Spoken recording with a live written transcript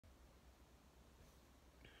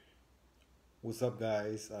What's up,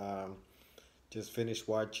 guys? Just finished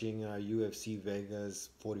watching UFC Vegas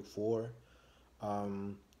 44.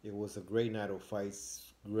 It was a great night of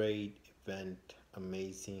fights, great event,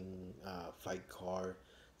 amazing fight card.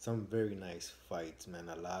 Some very nice fights, man.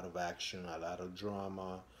 A lot of action, a lot of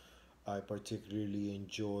drama. I particularly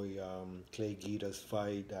enjoy Clay Guida's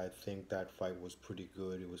fight. I think that fight was pretty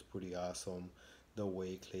good. It was pretty awesome the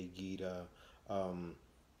way Clay Guida um,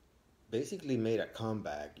 basically made a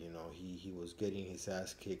comeback. He was getting his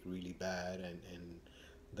ass kicked really bad, and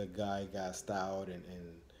the guy gassed out, and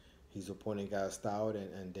his opponent gassed out,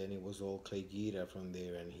 and then it was all Clay Guida from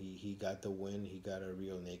there, and he got the win. He got a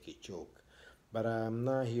real naked choke. But I'm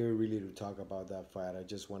not here really to talk about that fight. I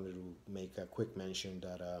just wanted to make a quick mention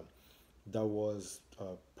that that was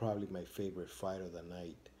probably my favorite fight of the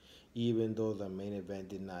night. Even though the main event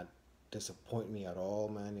did not disappoint me at all,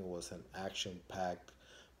 man, it was an action-packed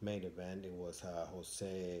main event. It was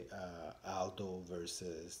Jose Aldo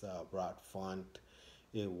versus Rod Font.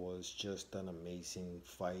 It was just an amazing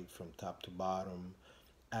fight from top to bottom,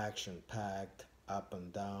 action-packed, up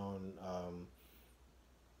and down.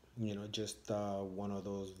 Just one of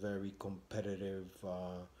those very competitive.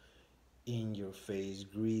 In your face,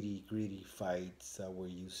 greedy fights where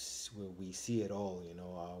we see it all.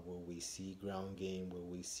 Where we see ground game, where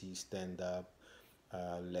we see stand up,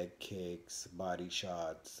 leg kicks, body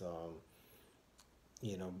shots.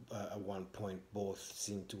 At one point, both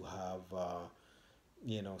seem to have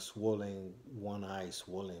swollen one eye,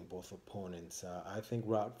 swollen both opponents. I think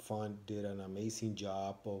Rod Font did an amazing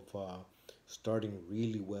job of starting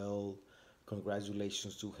really well.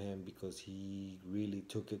 Congratulations to him because he really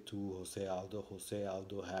took it to Jose Aldo. Jose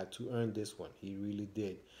Aldo had to earn this one. He really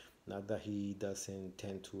did. Not that he doesn't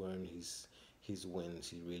tend to earn his wins.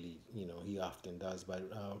 He really, he often does.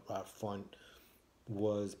 But Rod Font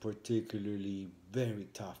was particularly very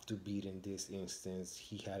tough to beat in this instance.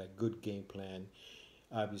 He had a good game plan.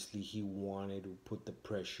 Obviously, he wanted to put the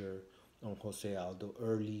pressure on Jose Aldo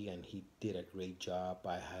early, and he did a great job.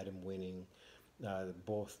 I had him winning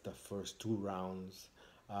both the first two rounds.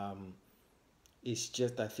 Um, it's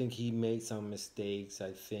just I think he made some mistakes.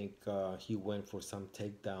 I think he went for some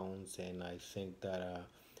takedowns, and I think that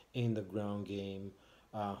in the ground game,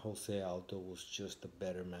 Jose Aldo was just a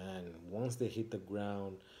better man. Once they hit the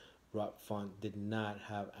ground, Rob Font did not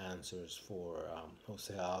have answers for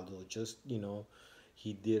Jose Aldo. Just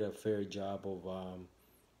he did a fair job of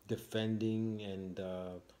defending and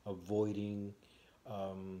avoiding.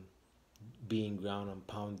 Um, Being ground and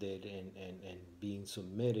pounded and being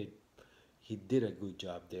submitted. He did a good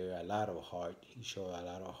job there. A lot of heart. He showed a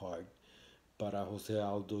lot of heart. But Jose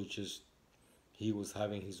Aldo just he was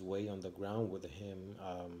having his way on the ground with him.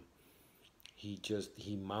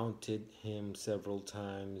 He mounted him several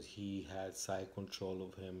times. He had side control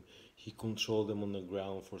of him. He controlled him on the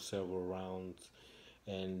ground for several rounds,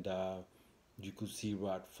 and you could see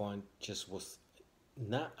Rod Font just was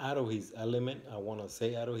not out of his element. I want to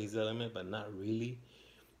say out of his element, but not really.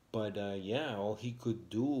 But yeah, all he could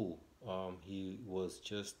do, he was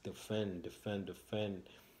just defend, defend, defend.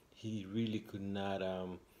 He really could not.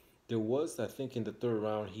 There was, I think, in the third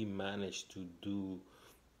round, he managed to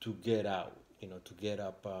get out. To get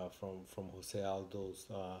up from Jose Aldo's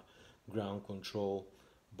ground control.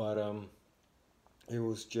 But it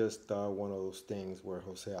was just one of those things where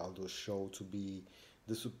Jose Aldo showed to be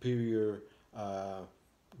the superior uh,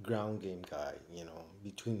 ground game guy.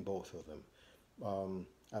 Between both of them.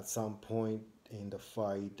 At some point in the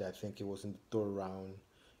fight, I think it was in the third round,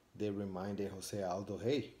 they reminded Jose Aldo,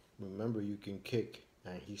 hey, remember you can kick.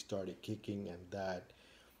 And he started kicking, and that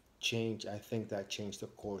changed. I think that changed the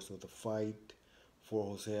course of the fight for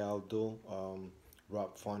Jose Aldo.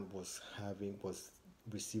 Rob Font was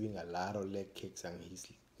receiving a lot of leg kicks, and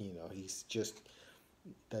he's just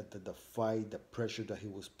the fight, the pressure that he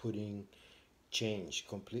was putting changed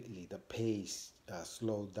completely. The pace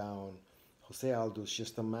slowed down. Jose Aldo is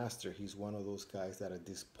just a master. He's one of those guys that at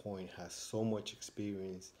this point has so much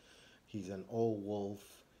experience. He's an old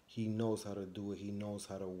wolf. He knows how to do it. He knows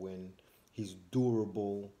how to win. He's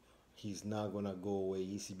durable. He's not gonna go away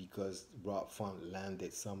easy because Rob Font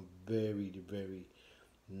landed some very, very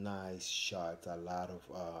nice shots. A lot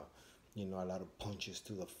of punches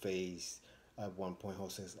to the face. At one point,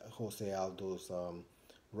 Jose Aldo's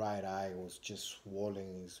right eye was just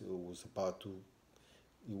swollen. It was about to.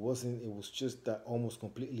 It wasn't. It was just that almost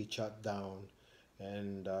completely shut down,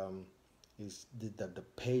 and is the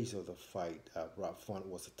pace of the fight. Rob Font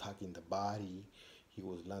was attacking the body. He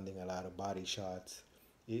was landing a lot of body shots.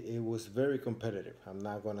 it was very competitive. I'm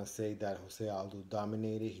not gonna say that Jose Aldo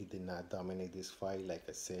dominated. He did not dominate this fight. Like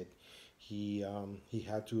I said, he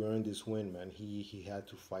had to earn this win, man. He had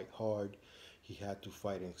to fight hard. He had to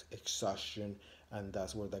fight in exhaustion, and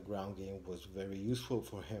that's where the ground game was very useful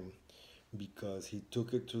for him because he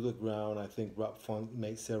took it to the ground. I think Rob Font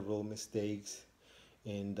made several mistakes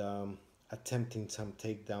and attempting some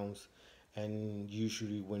takedowns. And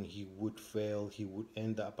usually, when he would fail, he would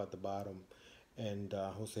end up at the bottom, and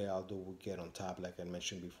Jose Aldo would get on top, like I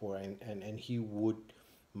mentioned before, and he would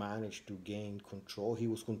manage to gain control. He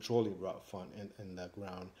was controlling Rob Font in the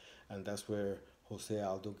ground, and that's where Jose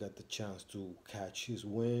Aldo got the chance to catch his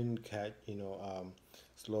wind,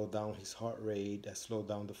 slow down his heart rate, slow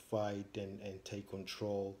down the fight, and take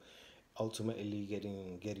control, ultimately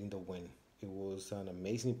getting the win. It was an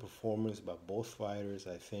amazing performance by both fighters.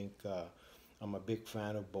 I think I'm a big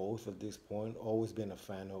fan of both at this point. Always been a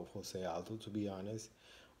fan of Jose Aldo, to be honest.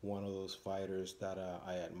 One of those fighters that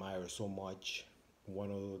I admire so much.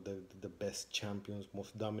 One of the best champions,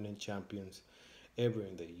 most dominant champions ever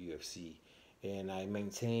in the UFC. And I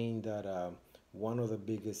maintain that one of the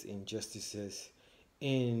biggest injustices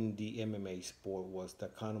in the MMA sport was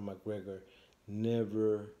that Conor McGregor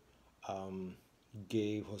never um,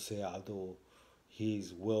 gave Jose Aldo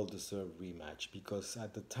his well-deserved rematch, because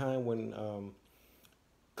at the time when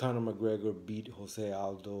Conor McGregor beat Jose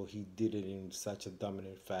Aldo, he did it in such a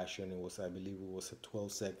dominant fashion. It was, I believe, it was a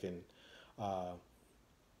 12-second, uh,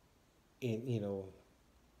 in you know,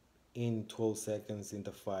 in 12 seconds in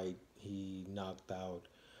the fight, he knocked out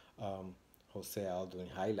Jose Aldo in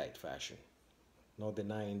highlight fashion. No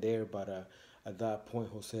denying there, but at that point,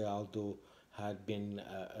 Jose Aldo had been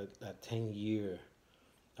a 10-year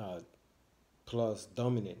uh, plus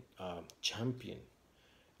dominant champion.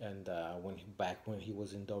 And back when he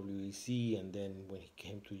was in WEC, and then when he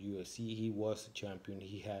came to UFC, he was a champion.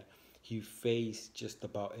 He faced just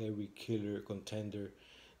about every killer contender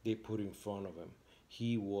they put in front of him.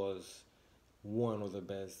 He was one of the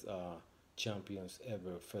best champions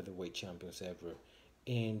ever, featherweight champions ever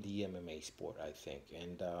in the MMA sport, I think.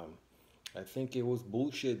 And I think it was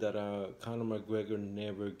bullshit that Conor McGregor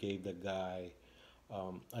never gave the guy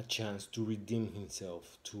a chance to redeem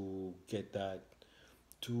himself, to get that,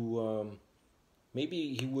 to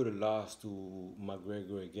maybe he would have lost to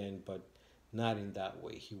McGregor again, but not in that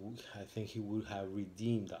way. I think he would have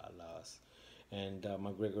redeemed that loss, and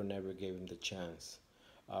McGregor never gave him the chance,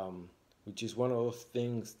 which is one of those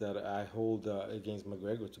things that I hold against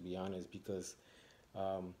McGregor, to be honest, because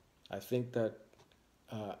I think that,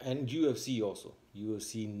 and UFC also,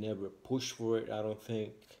 UFC never pushed for it. I don't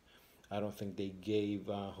think they gave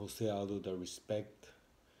Jose Aldo the respect.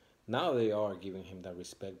 Now they are giving him that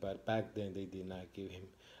respect, but back then they did not give him.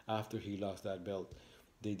 After he lost that belt,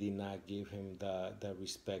 they did not give him the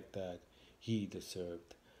respect that he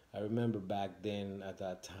deserved. I remember back then at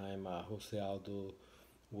that time, Jose Aldo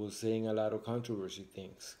was saying a lot of controversial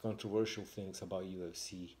things about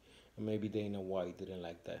UFC, and maybe Dana White didn't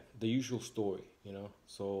like that. The usual story, you know.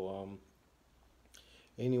 So,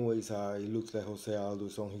 anyways, it looks like Jose Aldo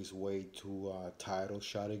is on his way to a title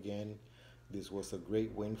shot again. This was a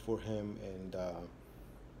great win for him, and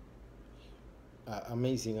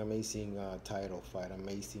amazing title fight,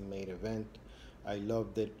 amazing main event. I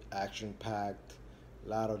loved it, action packed, a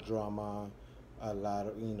lot of drama, a lot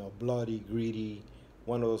of bloody, greedy.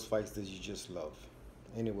 One of those fights that you just love.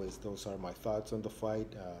 Anyways, those are my thoughts on the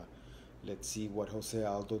fight. Let's see what Jose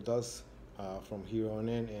Aldo does from here on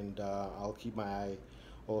in, and I'll keep my eye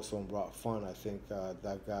also on Rob Font. I think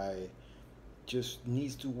that guy just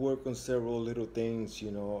needs to work on several little things,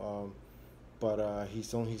 but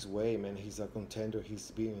he's on his way, man. He's a contender. He's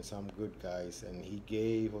beating some good guys, and he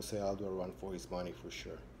gave Jose Aldo a run for his money for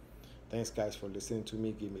sure. Thanks, guys, for listening to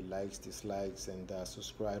me. Give me likes, dislikes, and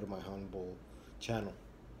subscribe to my humble channel.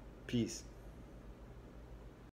 Peace.